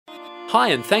Hi,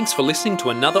 and thanks for listening to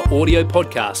another audio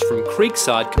podcast from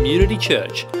Creekside Community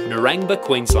Church, Narangba,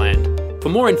 Queensland. For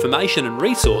more information and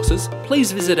resources,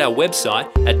 please visit our website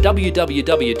at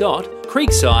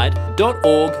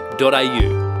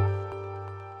www.creekside.org.au.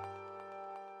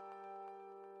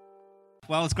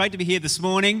 Well, it's great to be here this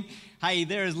morning. Hey,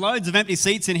 there is loads of empty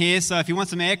seats in here, so if you want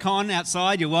some aircon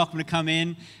outside, you're welcome to come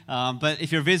in. But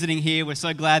if you're visiting here, we're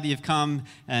so glad that you've come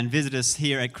and visited us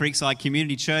here at Creekside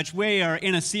Community Church. We are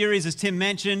in a series, as Tim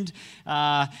mentioned,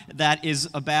 that is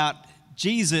about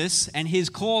Jesus and his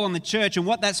call on the church and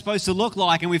what that's supposed to look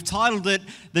like. And we've titled it,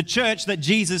 The Church That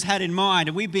Jesus Had in Mind.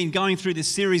 And we've been going through this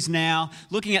series now,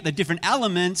 looking at the different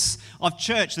elements of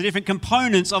church, the different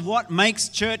components of what makes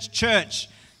church church.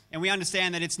 And we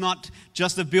understand that it's not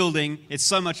just a building, it's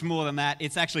so much more than that.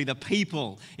 It's actually the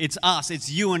people, it's us,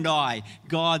 it's you and I,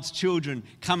 God's children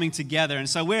coming together. And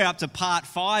so we're up to part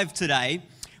 5 today,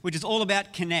 which is all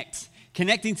about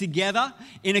connecting together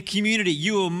in a community.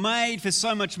 You were made for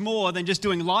so much more than just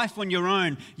doing life on your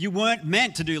own. You weren't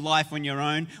meant to do life on your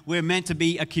own. We're meant to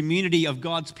be a community of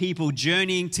God's people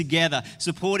journeying together,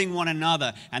 supporting one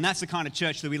another. And that's the kind of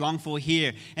church that we long for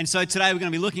here. And so today we're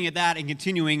going to be looking at that and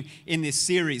continuing in this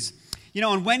series. You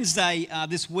know, on Wednesday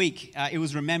this week, it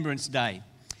was Remembrance Day,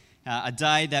 a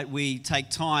day that we take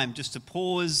time just to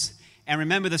pause and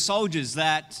remember the soldiers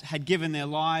that had given their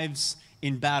lives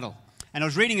in battle. And I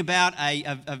was reading about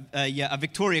a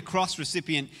Victoria Cross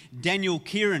recipient, Daniel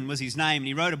Kieran was his name, and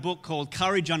he wrote a book called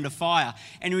Courage Under Fire.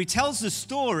 And he tells the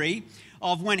story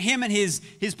of when him and his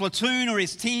platoon or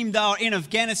his team, they were in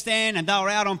Afghanistan and they were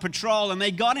out on patrol and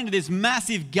they got into this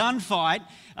massive gunfight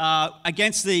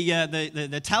against the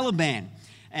Taliban.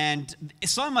 And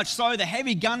so much so, the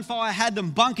heavy gunfire had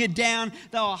them bunkered down.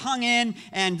 They were hung in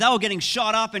and they were getting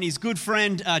shot up. And his good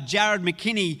friend, Jared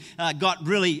McKinney, got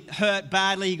really hurt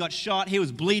badly. He got shot. He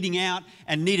was bleeding out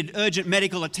and needed urgent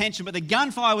medical attention. But the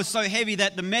gunfire was so heavy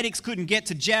that the medics couldn't get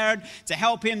to Jared to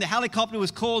help him. The helicopter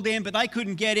was called in, but they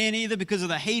couldn't get in either because of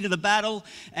the heat of the battle.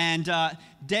 And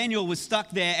Daniel was stuck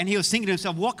there and he was thinking to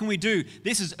himself, what can we do?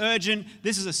 This is urgent.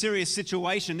 This is a serious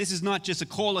situation. This is not just a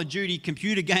Call of Duty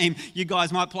computer game you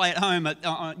guys might play at home on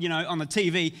the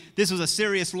TV. This was a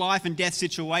serious life and death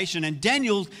situation. And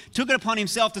Daniel took it upon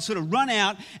himself to sort of run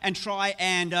out and try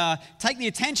and take the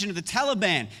attention of the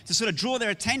Taliban, to sort of draw their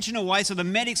attention away so the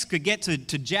medics could get to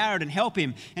Jared and help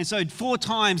him. And so 4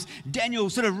 times Daniel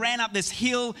sort of ran up this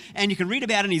hill, and you can read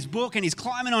about it in his book, and he's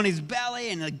climbing on his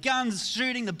belly and the gun's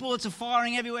shooting, the bullets are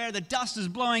firing everywhere, the dust is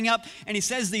blowing up, and he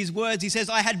says these words. He says,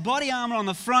 I had body armor on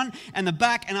the front and the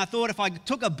back, and I thought if I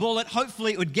took a bullet,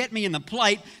 hopefully it would get me in the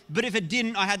plate, but if it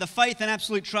didn't, I had the faith and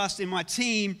absolute trust in my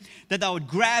team that they would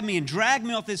grab me and drag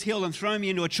me off this hill and throw me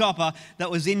into a chopper that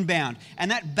was inbound.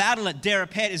 And that battle at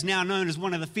Derapet is now known as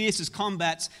one of the fiercest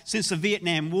combats since the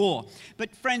Vietnam War.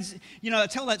 But friends, I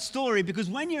tell that story because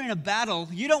when you're in a battle,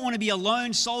 you don't want to be a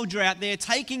lone soldier out there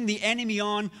taking the enemy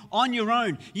on your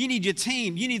own. You need your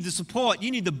team, you need the support, you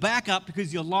need the backup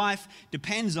because your life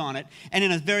depends on it. And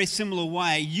in a very similar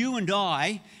way, you and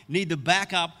I need the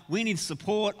backup, we need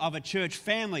support of a church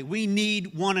family. We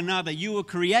need one another. You were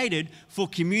created for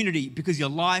community because your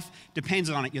life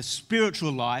depends on it. Your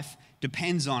spiritual life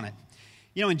depends on it.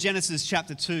 You know, in Genesis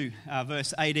chapter 2,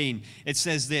 verse 18, it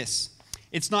says this,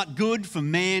 it's not good for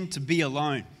man to be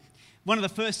alone. One of the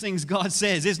first things God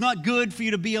says, it's not good for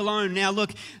you to be alone. Now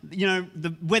look,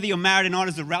 whether you're married or not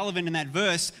is irrelevant in that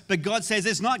verse, but God says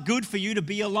it's not good for you to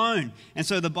be alone. And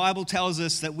so the Bible tells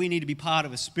us that we need to be part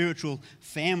of a spiritual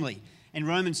family. In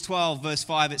Romans 12, verse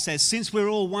 5, it says, since we're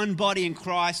all one body in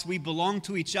Christ, we belong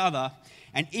to each other,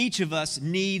 and each of us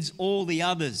needs all the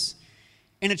others.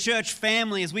 In a church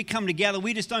family, as we come together,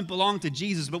 we just don't belong to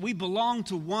Jesus, but we belong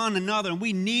to one another, and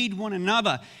we need one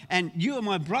another. And you are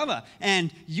my brother,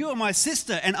 and you are my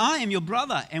sister, and I am your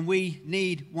brother, and we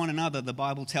need one another, the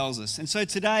Bible tells us. And so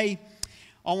today,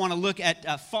 I want to look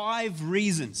at 5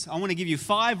 reasons. I want to give you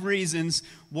 5 reasons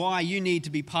why you need to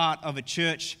be part of a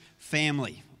church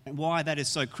family, and why that is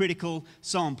so critical,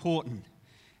 so important.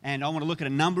 And I want to look at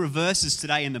a number of verses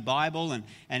today in the Bible,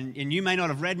 and you may not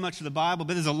have read much of the Bible,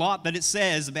 but there's a lot that it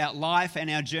says about life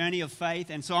and our journey of faith.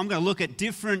 And so I'm going to look at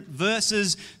different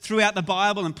verses throughout the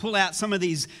Bible and pull out some of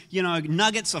these,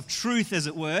 nuggets of truth, as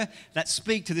it were, that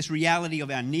speak to this reality of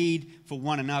our need for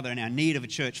one another and our need of a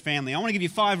church family. I want to give you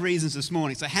 5 reasons this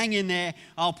morning, so hang in there.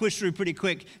 I'll push through pretty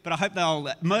quick, but I hope they'll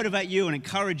motivate you and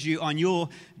encourage you on your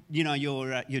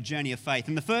journey of faith.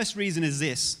 And the first reason is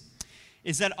this,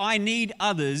 is that I need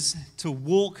others to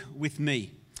walk with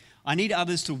me. I need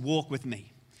others to walk with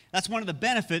me. That's one of the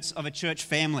benefits of a church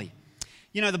family.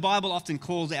 The Bible often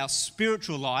calls our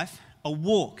spiritual life a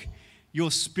walk.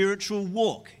 your spiritual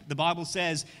walk. The Bible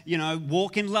says,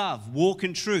 walk in love, walk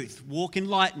in truth, walk in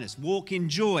lightness, walk in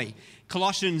joy.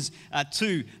 Colossians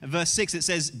 2, verse 6, it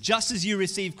says, just as you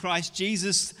received Christ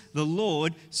Jesus the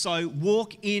Lord, so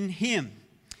walk in him.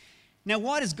 Now,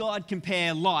 why does God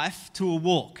compare life to a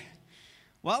walk?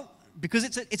 Well, because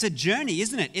it's a journey,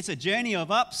 isn't it? It's a journey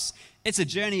of ups, it's a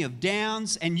journey of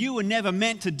downs, and you were never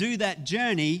meant to do that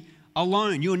journey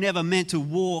alone. You were never meant to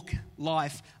walk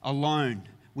life alone.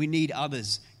 We need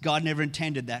others. God never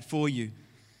intended that for you.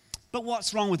 But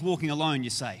what's wrong with walking alone, you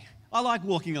say? I like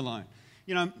walking alone.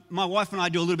 My wife and I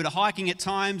do a little bit of hiking at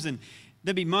times, and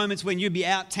there'd be moments when you'd be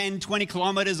out 10, 20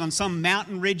 kilometers on some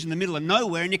mountain ridge in the middle of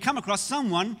nowhere, and you come across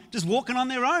someone just walking on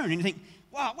their own, and you think,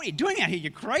 wow, what are you doing out here?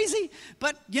 You're crazy?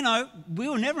 But, we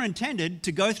were never intended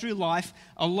to go through life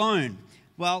alone.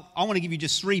 Well, I want to give you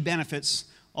just 3 benefits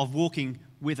of walking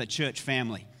with a church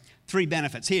family. 3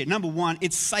 benefits here. Number 1,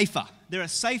 it's safer. There are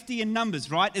safety in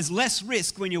numbers, right? There's less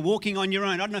risk when you're walking on your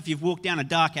own. I don't know if you've walked down a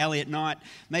dark alley at night.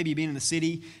 Maybe you've been in the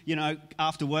city,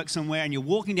 after work somewhere, and you're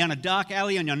walking down a dark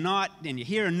alley on your night, and you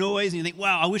hear a noise, and you think,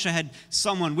 wow, I wish I had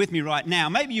someone with me right now.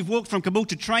 Maybe you've walked from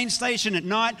Caboolture train station at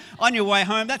night on your way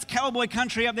home. That's cowboy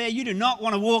country up there. You do not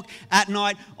want to walk at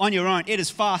night on your own. It is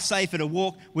far safer to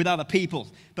walk with other people.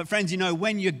 But friends,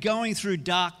 when you're going through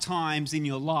dark times in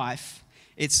your life,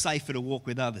 it's safer to walk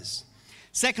with others.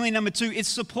 Secondly, number 2, it's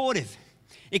supportive.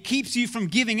 It keeps you from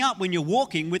giving up when you're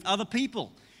walking with other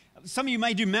people. Some of you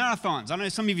may do marathons. I know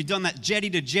some of you have done that jetty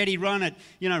to jetty run at,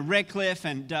 Redcliffe.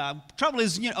 And trouble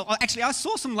is, actually, I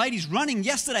saw some ladies running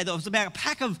yesterday. There was about a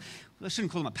pack of, I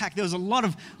shouldn't call them a pack. There was a lot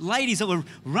of ladies that were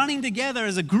running together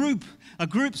as a group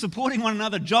supporting one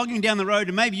another, jogging down the road.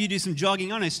 And maybe you do some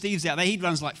jogging. I know Steve's out there. He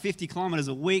runs like 50 kilometers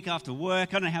a week after work.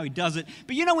 I don't know how he does it.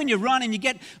 But when you run and you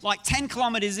get like 10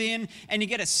 kilometers in and you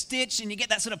get a stitch and you get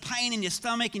that sort of pain in your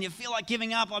stomach and you feel like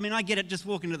giving up. I mean, I get it just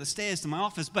walking to the stairs to my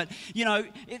office. But,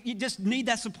 you just need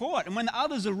that support. And when the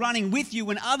others are running with you,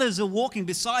 when others are walking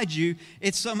beside you,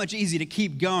 it's so much easier to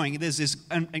keep going. There's this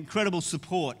incredible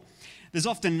support. There's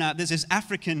often there's this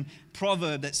African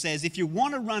proverb that says, if you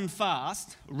want to run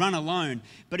fast, run alone.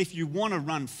 But if you want to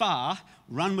run far,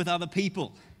 run with other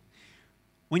people.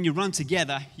 When you run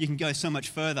together, you can go so much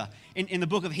further. In the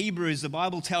book of Hebrews, the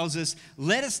Bible tells us,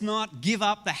 let us not give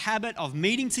up the habit of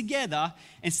meeting together.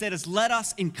 Instead, let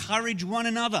us encourage one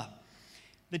another.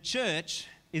 The church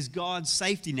is God's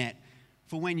safety net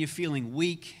for when you're feeling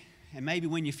weak, and maybe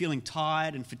when you're feeling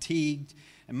tired and fatigued,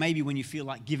 and maybe when you feel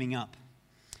like giving up.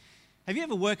 Have you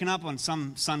ever woken up on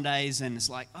some Sundays and it's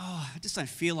like, oh, I just don't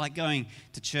feel like going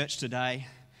to church today?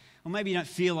 Or maybe you don't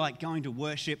feel like going to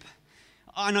worship.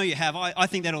 I know you have. I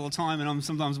think that all the time, and I'm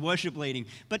sometimes worship leading.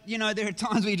 But, there are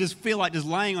times where you just feel like just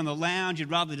laying on the lounge.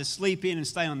 You'd rather just sleep in and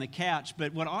stay on the couch.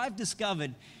 But what I've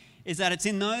discovered is that it's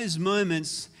in those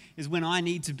moments is when I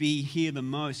need to be here the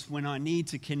most, when I need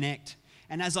to connect.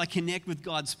 And as I connect with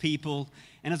God's people,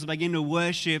 and as I begin to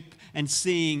worship and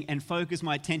sing and focus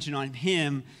my attention on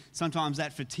Him, sometimes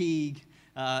that fatigue,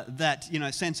 that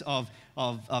sense of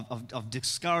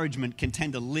discouragement can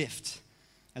tend to lift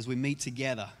as we meet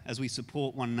together, as we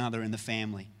support one another in the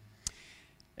family.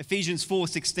 Ephesians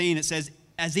 4:16, it says,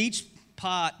 as each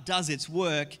part does its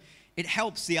work, it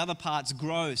helps the other parts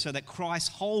grow so that Christ's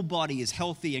whole body is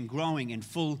healthy and growing and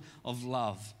full of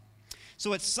love.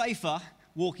 So it's safer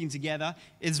walking together.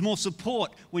 There's more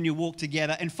support when you walk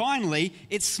together. And finally,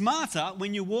 it's smarter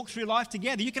when you walk through life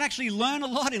together. You can actually learn a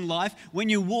lot in life when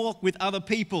you walk with other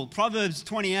people. Proverbs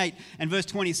 28 and verse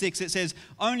 26, it says,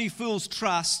 only fools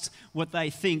trust what they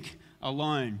think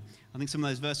alone. I think some of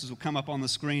those verses will come up on the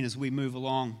screen as we move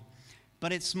along.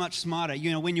 But it's much smarter.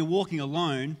 When you're walking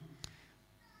alone,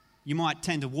 you might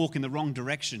tend to walk in the wrong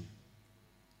direction.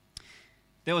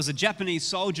 There was a Japanese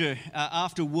soldier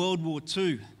after World War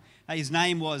II. His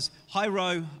name was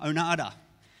Hiro Onoda.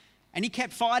 And he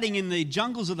kept fighting in the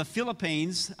jungles of the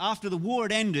Philippines after the war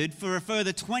had ended for a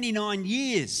further 29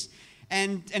 years.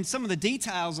 And some of the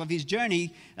details of his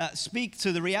journey speak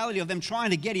to the reality of them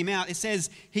trying to get him out. It says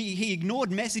he ignored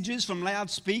messages from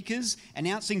loudspeakers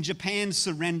announcing Japan's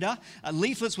surrender.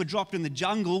 Leaflets were dropped in the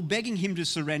jungle begging him to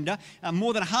surrender.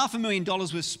 More than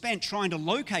 $500,000 was spent trying to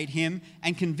locate him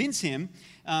and convince him.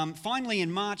 Finally,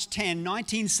 in March 10,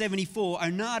 1974,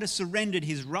 Onoda surrendered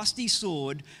his rusty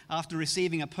sword after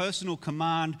receiving a personal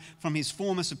command from his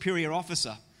former superior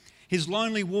officer. His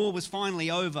lonely war was finally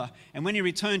over, and when he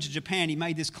returned to Japan, he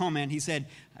made this comment. He said,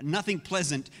 nothing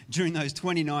pleasant during those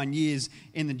 29 years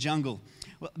in the jungle.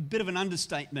 Well, a bit of an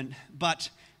understatement, but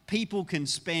people can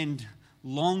spend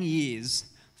long years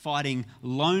fighting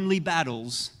lonely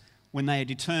battles when they are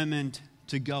determined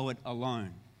to go it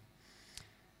alone.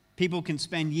 People can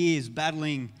spend years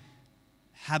battling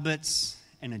habits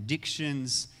and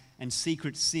addictions and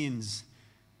secret sins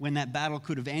when that battle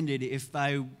could have ended if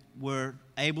they were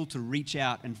able to reach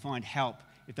out and find help,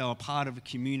 if they were part of a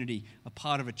community, a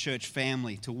part of a church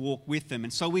family, to walk with them.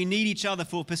 And so we need each other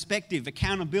for perspective,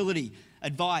 accountability,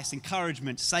 advice,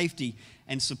 encouragement, safety,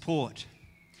 and support.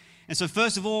 And so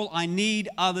first of all, I need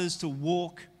others to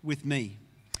walk with me.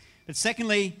 But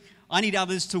secondly, I need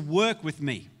others to work with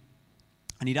me.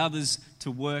 I need others to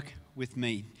work with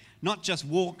me. Not just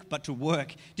walk, but to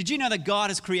work. Did you know that God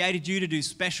has created you to do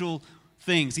special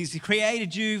things? He's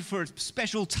created you for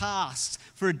special tasks,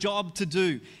 for a job to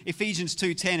do. Ephesians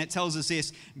 2:10, it tells us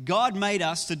this: God made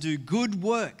us to do good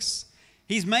works.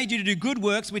 He's made you to do good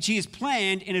works, which He has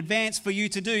planned in advance for you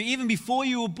to do. Even before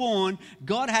you were born,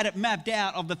 God had it mapped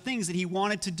out of the things that He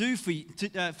wanted to do for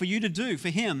you to do, for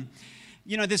Him.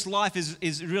 You know, this life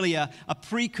is really a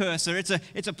precursor.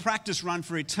 It's a practice run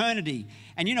for eternity.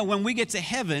 And you know, when we get to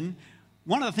heaven,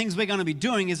 one of the things we're going to be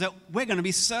doing is that we're going to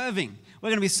be serving. We're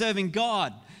going to be serving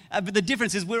God. But the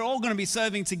difference is we're all going to be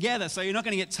serving together. So you're not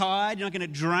going to get tired, you're not going to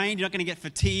get drained, you're not going to get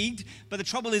fatigued. But the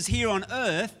trouble is, here on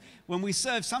earth, when we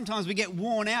serve, sometimes we get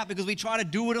worn out because we try to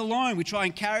do it alone. We try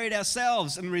and carry it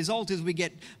ourselves. And the result is we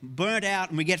get burnt out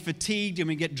and we get fatigued and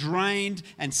we get drained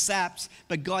and sapped.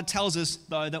 But God tells us,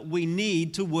 though, that we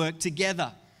need to work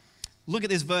together. Look at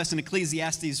this verse in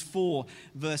Ecclesiastes 4,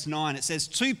 verse 9. It says,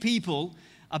 2 people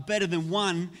are better than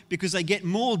one because they get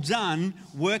more done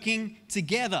working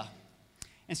together.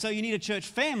 And so you need a church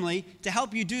family to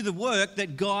help you do the work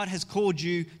that God has called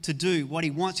you to do, what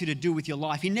He wants you to do with your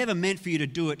life. He never meant for you to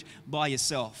do it by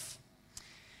yourself.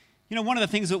 You know, one of the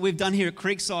things that we've done here at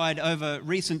Creekside over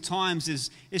recent times is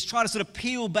try to sort of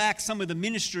peel back some of the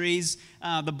ministries,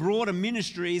 the broader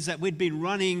ministries that we'd been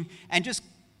running, and just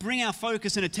bring our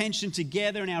focus and attention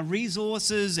together and our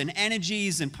resources and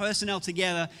energies and personnel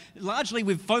together. Largely,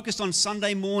 we've focused on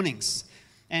Sunday mornings.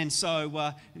 And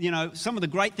so, you know, some of the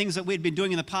great things that we'd been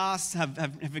doing in the past have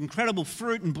incredible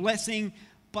fruit and blessing,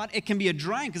 but it can be a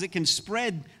drain because it can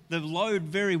spread the load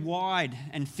very wide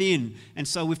and thin. And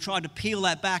so we've tried to peel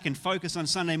that back and focus on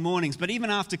Sunday mornings. But even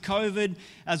after COVID,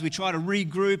 as we try to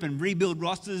regroup and rebuild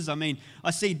rosters, I mean,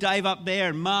 I see Dave up there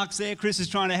and Mark's there. Chris is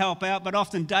trying to help out, but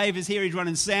often Dave is here. He's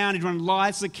running sound, he's running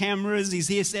lights, the cameras. He's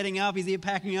here setting up, he's here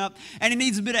packing up, and he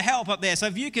needs a bit of help up there. So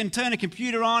if you can turn a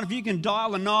computer on, if you can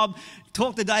dial a knob,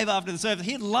 talk to Dave after the service.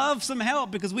 He'd love some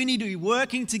help because we need to be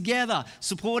working together,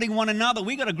 supporting one another.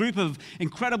 We've got a group of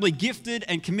incredibly gifted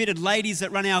and committed ladies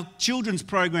that run our children's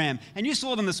program. And you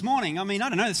saw them this morning. I mean, I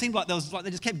don't know, it seemed like they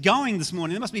just kept going this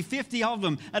morning. There must be 50 of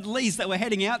them at least that were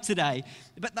heading out today.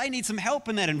 But they need some help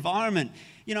in that environment.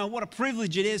 You know, what a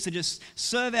privilege it is to just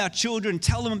serve our children,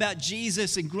 tell them about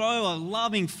Jesus and grow a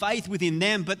loving faith within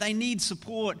them. But they need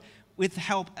support with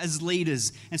help as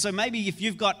leaders. And so maybe if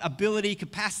you've got ability,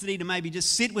 capacity to maybe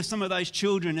just sit with some of those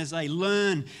children as they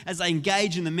learn, as they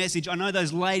engage in the message, I know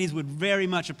those ladies would very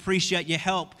much appreciate your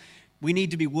help. We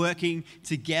need to be working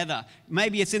together.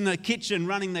 Maybe it's in the kitchen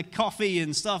running the coffee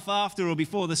and stuff after or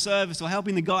before the service or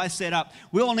helping the guys set up.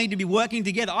 We all need to be working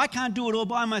together. I can't do it all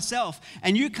by myself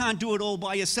and you can't do it all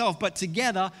by yourself, but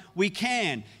together we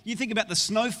can. You think about the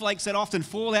snowflakes that often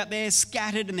fall out there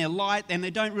scattered and they're light and they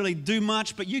don't really do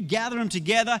much, but you gather them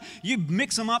together, you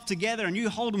mix them up together and you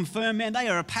hold them firm, man, they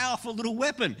are a powerful little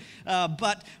weapon.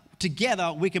 But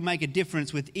together we can make a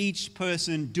difference with each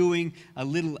person doing a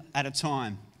little at a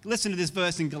time. Listen to this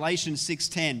verse in Galatians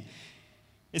 6:10.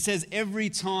 It says, every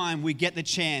time we get the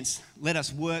chance, let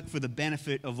us work for the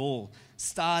benefit of all,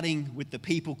 starting with the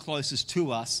people closest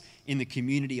to us in the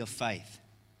community of faith.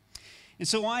 And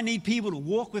so I need people to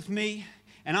walk with me,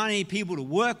 and I need people to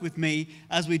work with me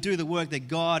as we do the work that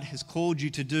God has called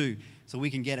you to do, so we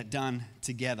can get it done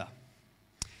together.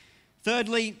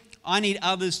 Thirdly, I need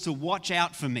others to watch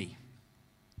out for me.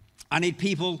 I need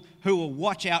people who will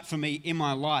watch out for me in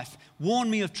my life, warn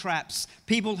me of traps,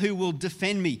 people who will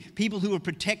defend me, people who will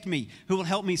protect me, who will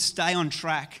help me stay on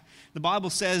track. The Bible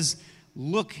says,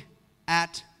 look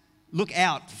out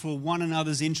for one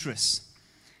another's interests,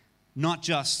 not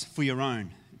just for your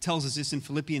own. It tells us this in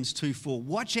Philippians 2:4.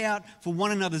 Watch out for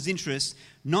one another's interests,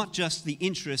 not just the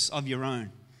interests of your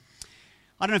own.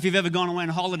 I don't know if you've ever gone away on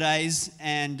holidays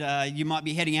and you might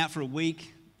be heading out for a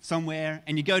week somewhere,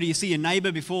 and you see your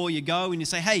neighbor before you go, and you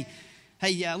say, hey,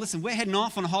 listen, we're heading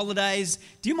off on holidays.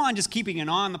 Do you mind just keeping an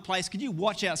eye on the place? Could you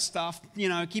watch our stuff? You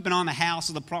know, keep an eye on the house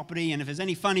or the property, and if there's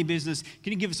any funny business,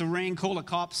 can you give us a ring, call the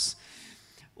cops?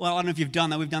 Well, I don't know if you've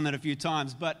done that. We've done that a few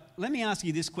times. But let me ask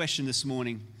you this question this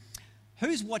morning.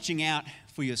 Who's watching out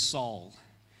for your soul?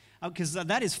 Because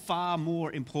that is far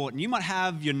more important. You might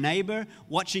have your neighbor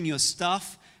watching your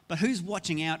stuff, but who's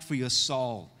watching out for your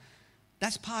soul?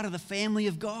 That's part of the family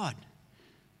of God.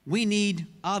 We need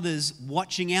others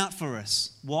watching out for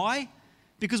us. Why?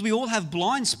 Because we all have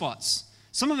blind spots.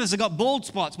 Some of us have got bald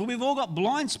spots, but we've all got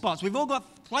blind spots. We've all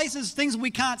got places, things we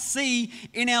can't see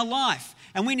in our life.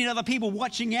 And we need other people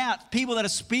watching out, people that are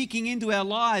speaking into our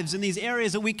lives in these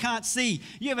areas that we can't see.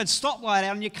 You have a stoplight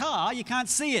out in your car, you can't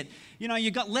see it. You know,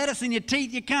 you've got lettuce in your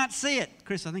teeth, you can't see it.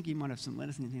 Chris, I think you might have some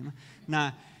lettuce in your teeth.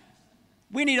 No.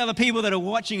 We need other people that are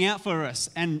watching out for us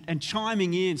and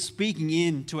chiming in, speaking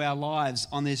into our lives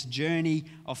on this journey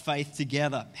of faith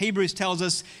together. Hebrews tells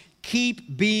us,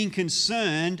 keep being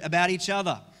concerned about each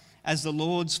other as the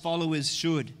Lord's followers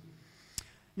should.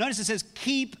 Notice it says,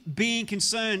 keep being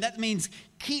concerned. That means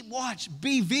keep watch,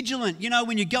 be vigilant. You know,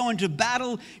 when you go into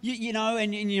battle, you know,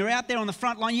 and you're out there on the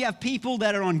front line, you have people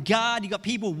that are on guard. You've got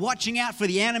people watching out for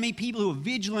the enemy, people who are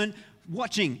vigilant,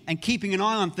 watching and keeping an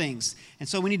eye on things. And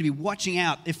so we need to be watching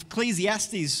out. If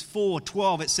Ecclesiastes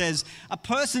 4:12, it says, a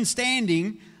person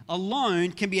standing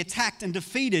alone can be attacked and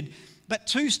defeated, but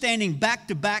two standing back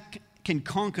to back can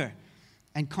conquer.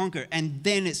 And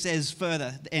then it says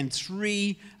further, and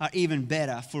three are even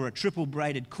better, for a triple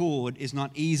braided cord is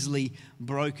not easily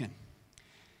broken.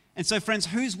 And so, friends,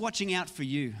 who's watching out for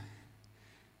you?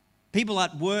 People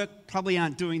at work probably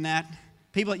aren't doing that.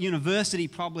 People at university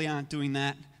probably aren't doing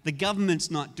that. The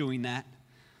government's not doing that.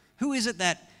 Who is it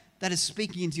that is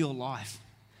speaking into your life?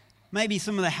 Maybe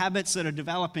some of the habits that are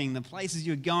developing, the places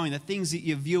you're going, the things that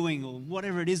you're viewing, or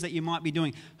whatever it is that you might be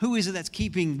doing. Who is it that's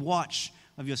keeping watch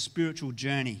of your spiritual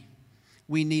journey?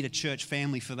 We need a church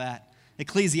family for that.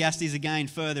 Ecclesiastes again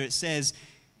further, it says,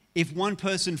 if one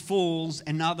person falls,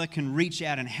 another can reach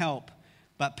out and help.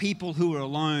 But people who are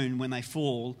alone when they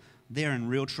fall, they're in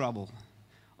real trouble.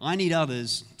 I need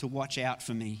others to watch out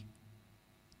for me.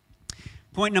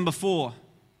 Point number 4,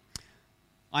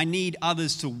 I need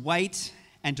others to wait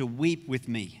and to weep with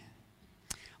me.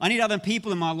 I need other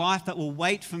people in my life that will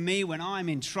wait for me when I'm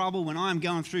in trouble, when I'm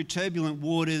going through turbulent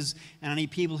waters, and I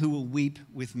need people who will weep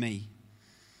with me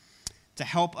to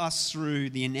help us through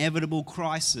the inevitable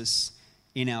crisis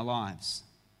in our lives.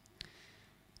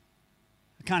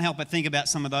 I can't help but think about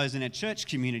some of those in our church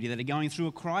community that are going through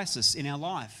a crisis in their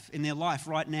life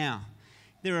right now.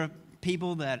 There are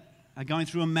people that are going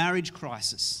through a marriage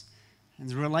crisis and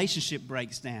the relationship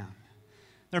breaks down.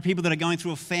 There are people that are going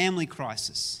through a family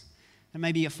crisis. There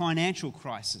may be a financial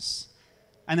crisis.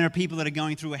 And there are people that are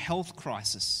going through a health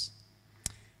crisis.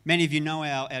 Many of you know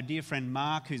our dear friend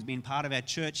Mark, who's been part of our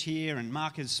church here, and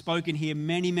Mark has spoken here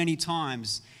many, many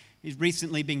times. He's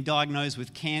recently been diagnosed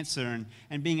with cancer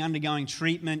and being undergoing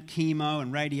treatment, chemo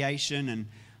and radiation. And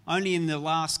only in the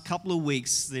last couple of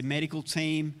weeks, the medical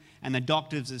team and the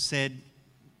doctors have said,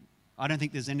 I don't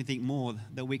think there's anything more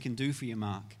that we can do for you,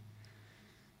 Mark.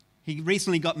 He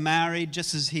recently got married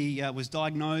just as he was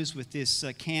diagnosed with this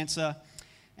cancer.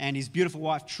 And his beautiful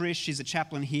wife, Trish, she's a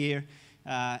chaplain here,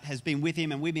 has been with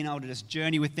him. And we've been able to just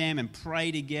journey with them and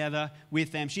pray together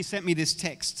with them. She sent me this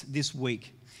text this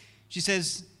week. She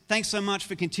says, thanks so much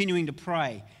for continuing to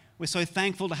pray. We're so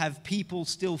thankful to have people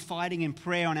still fighting in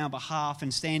prayer on our behalf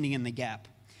and standing in the gap.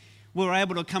 We were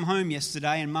able to come home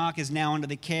yesterday, and Mark is now under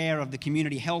the care of the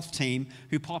community health team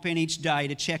who pop in each day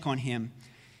to check on him.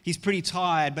 He's pretty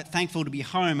tired, but thankful to be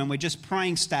home, and we're just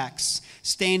praying stacks,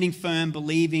 standing firm,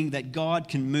 believing that God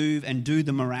can move and do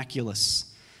the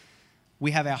miraculous.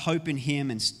 We have our hope in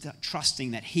him and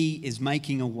trusting that he is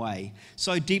making a way.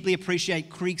 So deeply appreciate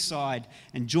Creekside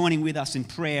and joining with us in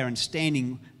prayer and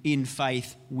standing in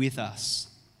faith with us.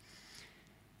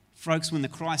 Folks, when the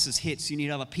crisis hits, you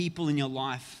need other people in your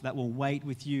life that will wait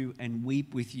with you and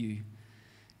weep with you.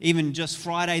 Even just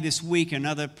Friday this week,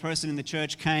 another person in the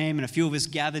church came and a few of us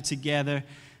gathered together.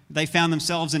 They found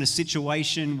themselves in a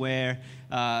situation where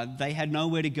they had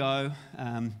nowhere to go,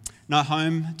 no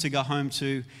home to go home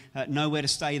to, nowhere to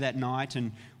stay that night.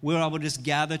 And we were able to just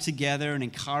gather together and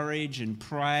encourage and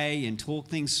pray and talk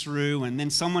things through. And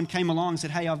then someone came along and said,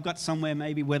 hey, I've got somewhere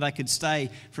maybe where they could stay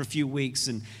for a few weeks.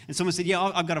 And someone said, yeah,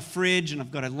 I've got a fridge and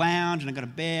I've got a lounge and I've got a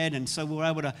bed. And so we were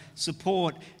able to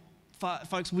support.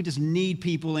 Folks, we just need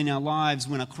people in our lives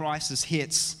when a crisis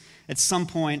hits. At some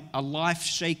point, a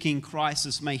life-shaking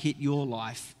crisis may hit your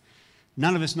life.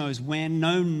 None of us knows when.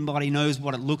 Nobody knows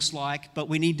what it looks like, but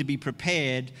we need to be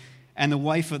prepared. And the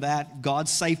way for that,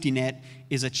 God's safety net,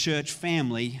 is a church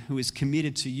family who is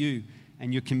committed to you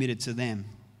and you're committed to them.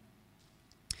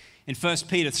 In 1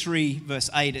 Peter 3, verse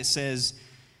 8, it says,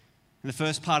 in the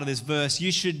first part of this verse,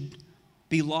 you should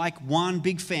be like one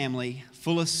big family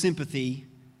full of sympathy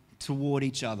toward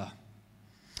each other.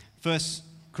 1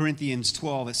 Corinthians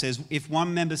 12, it says, if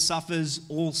one member suffers,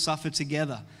 all suffer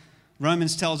together.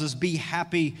 Romans tells us, be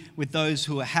happy with those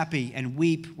who are happy and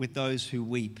weep with those who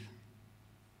weep.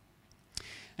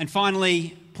 And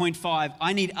finally, point 5,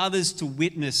 I need others to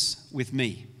witness with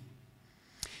me.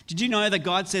 Did you know that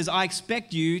God says, I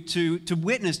expect you to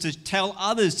witness, to tell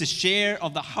others, to share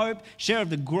of the hope, share of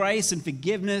the grace and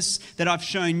forgiveness that I've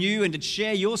shown you, and to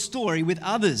share your story with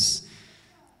others.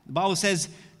 The Bible says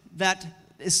that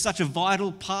is such a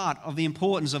vital part of the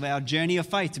importance of our journey of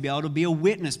faith, to be able to be a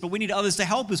witness. But we need others to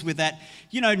help us with that.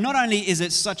 You know, not only is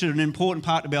it such an important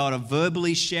part to be able to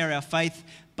verbally share our faith,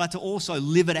 but to also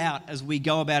live it out as we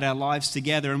go about our lives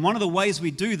together. And one of the ways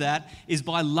we do that is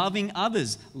by loving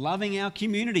others, loving our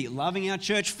community, loving our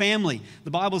church family.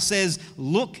 The Bible says,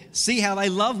 look, see how they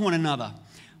love one another.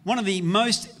 One of the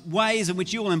most ways in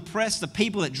which you will impress the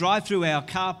people that drive through our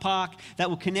car park, that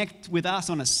will connect with us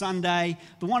on a Sunday,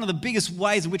 one of the biggest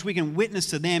ways in which we can witness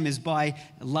to them is by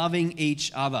loving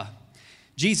each other.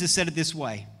 Jesus said it this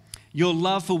way, your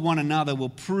love for one another will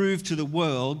prove to the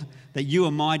world that you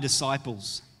are my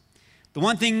disciples.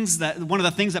 One of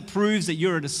the things that proves that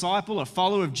you're a disciple, a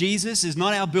follower of Jesus, is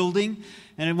not our building,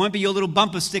 and it won't be your little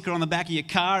bumper sticker on the back of your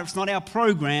car. It's not our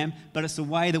program, but it's the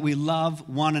way that we love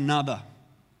one another.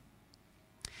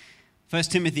 1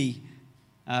 Timothy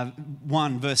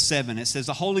 1 verse 7, it says,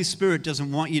 the Holy Spirit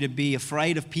doesn't want you to be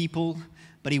afraid of people,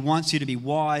 but He wants you to be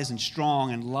wise and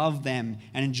strong and love them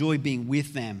and enjoy being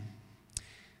with them.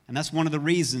 And that's one of the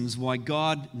reasons why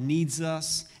God needs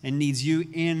us and needs you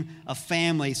in a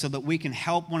family, so that we can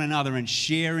help one another in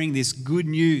sharing this good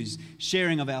news,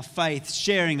 sharing of our faith,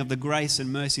 sharing of the grace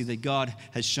and mercy that God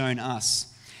has shown us.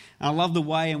 And I love the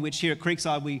way in which here at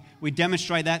Creekside we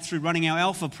demonstrate that through running our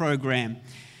Alpha program.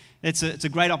 It's a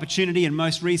great opportunity, and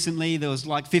most recently there was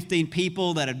like 15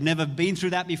 people that had never been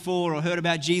through that before or heard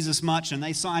about Jesus much, and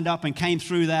they signed up and came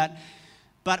through that.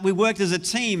 But we worked as a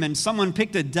team, and someone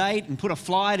picked a date and put a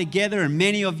flyer together, and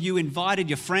many of you invited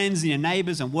your friends and your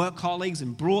neighbors and work colleagues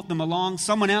and brought them along.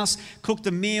 Someone else cooked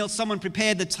a meal, someone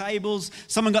prepared the tables,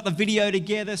 someone got the video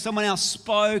together, someone else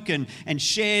spoke and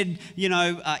shared,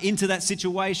 into that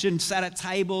situation, sat at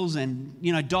tables and,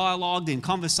 dialogued in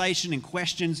conversation and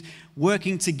questions,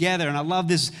 working together. And I love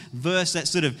this verse that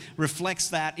sort of reflects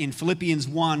that in Philippians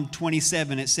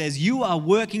 1:27. It says, you are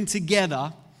working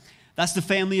together, that's the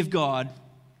family of God.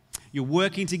 You're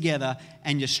working together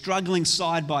and you're struggling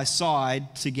side by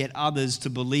side to get others to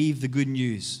believe the good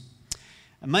news.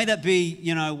 And may that be,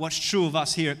 what's true of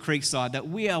us here at Creekside, that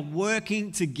we are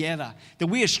working together, that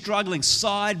we are struggling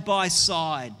side by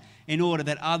side in order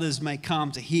that others may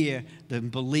come to hear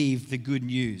and believe the good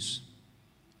news.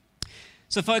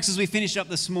 So folks, as we finish up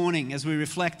this morning, as we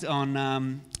reflect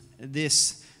on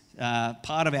this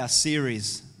part of our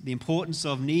series, the importance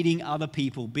of needing other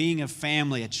people, being a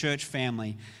family, a church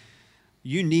family,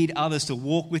 you need others to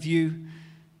walk with you.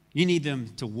 You need them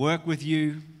to work with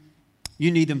you.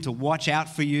 You need them to watch out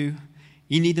for you.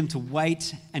 You need them to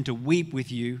wait and to weep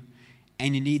with you.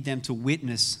 And you need them to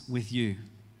witness with you.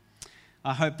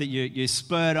 I hope that you're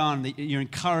spurred on, that you're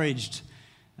encouraged,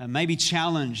 maybe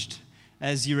challenged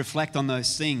as you reflect on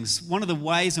those things. One of the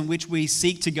ways in which we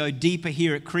seek to go deeper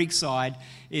here at Creekside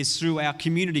is through our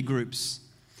community groups.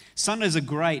 Sundays are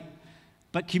great,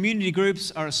 but community groups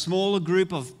are a smaller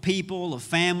group of people, of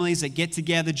families that get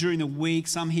together during the week,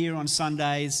 some here on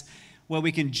Sundays, where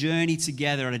we can journey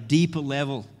together at a deeper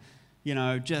level,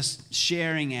 just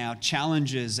sharing our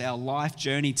challenges, our life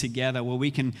journey together, where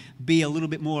we can be a little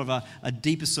bit more of a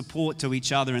deeper support to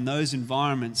each other in those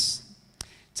environments.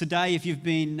 Today, if you've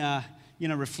been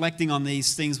reflecting on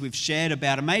these things we've shared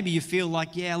about, and maybe you feel like,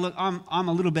 I'm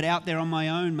a little bit out there on my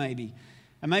own maybe.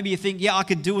 And maybe you think, I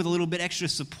could do with a little bit extra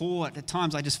support. At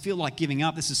times I just feel like giving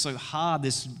up. This is so hard,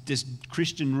 this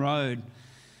Christian road.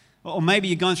 Or maybe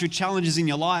you're going through challenges in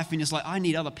your life and you're just like, I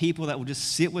need other people that will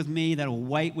just sit with me, that will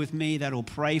wait with me, that will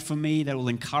pray for me, that will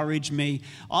encourage me.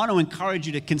 I want to encourage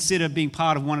you to consider being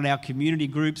part of one of our community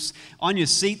groups. On your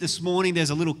seat this morning,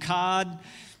 there's a little card.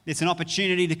 It's an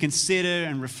opportunity to consider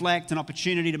and reflect, an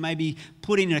opportunity to maybe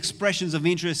put in expressions of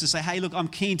interest to say, hey, look, I'm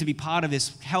keen to be part of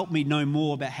this. Help me know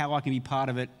more about how I can be part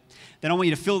of it. Then I want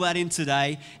you to fill that in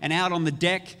today. And out on the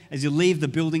deck, as you leave the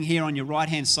building here on your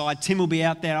right-hand side, Tim will be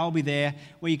out there, I'll be there,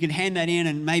 where you can hand that in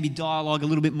and maybe dialogue a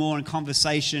little bit more in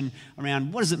conversation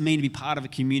around what does it mean to be part of a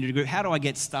community group? How do I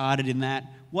get started in that?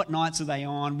 What nights are they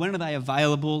on? When are they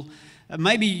available?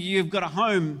 Maybe you've got a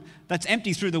home that's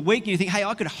empty through the week and you think, hey,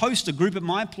 I could host a group at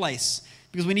my place,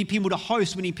 because we need people to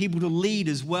host, we need people to lead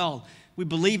as well. We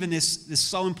believe in this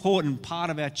so important part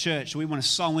of our church. We want to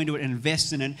sow into it and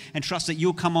invest in it and trust that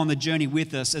you'll come on the journey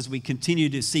with us as we continue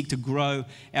to seek to grow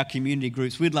our community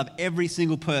groups. We'd love every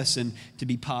single person to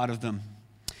be part of them.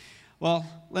 Well,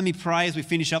 let me pray as we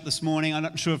finish up this morning. I'm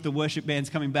not sure if the worship band's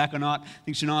coming back or not. I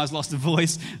think Shania's lost her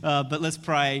voice, but let's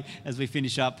pray as we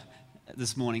finish up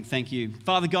this morning. Thank you.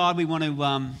 Father God, we want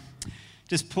to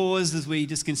just pause as we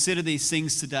just consider these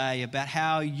things today about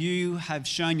how you have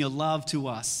shown your love to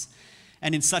us.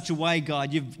 And in such a way,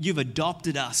 God, you've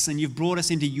adopted us and you've brought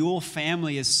us into your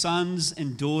family as sons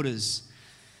and daughters.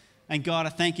 And God, I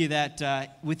thank you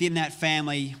that within that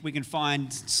family, we can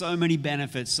find so many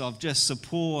benefits of just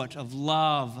support, of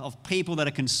love, of people that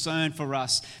are concerned for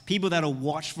us, people that will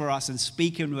watch for us and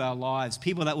speak into our lives,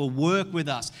 people that will work with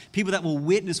us, people that will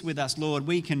witness with us, Lord.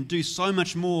 We can do so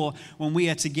much more when we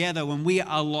are together, when we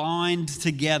are aligned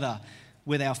together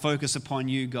with our focus upon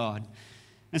you, God.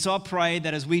 And so I pray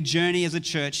that as we journey as a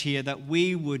church here, that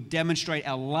we would demonstrate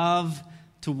our love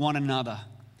to one another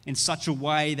in such a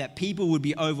way that people would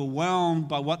be overwhelmed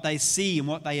by what they see and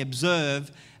what they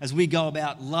observe as we go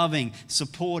about loving,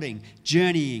 supporting,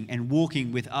 journeying, and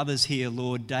walking with others here,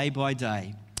 Lord, day by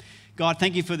day. God,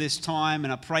 thank you for this time,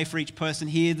 and I pray for each person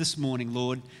here this morning,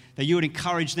 Lord, that you would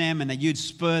encourage them and that you'd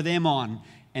spur them on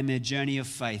in their journey of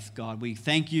faith, God. We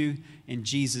thank you in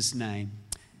Jesus' name.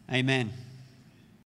 Amen.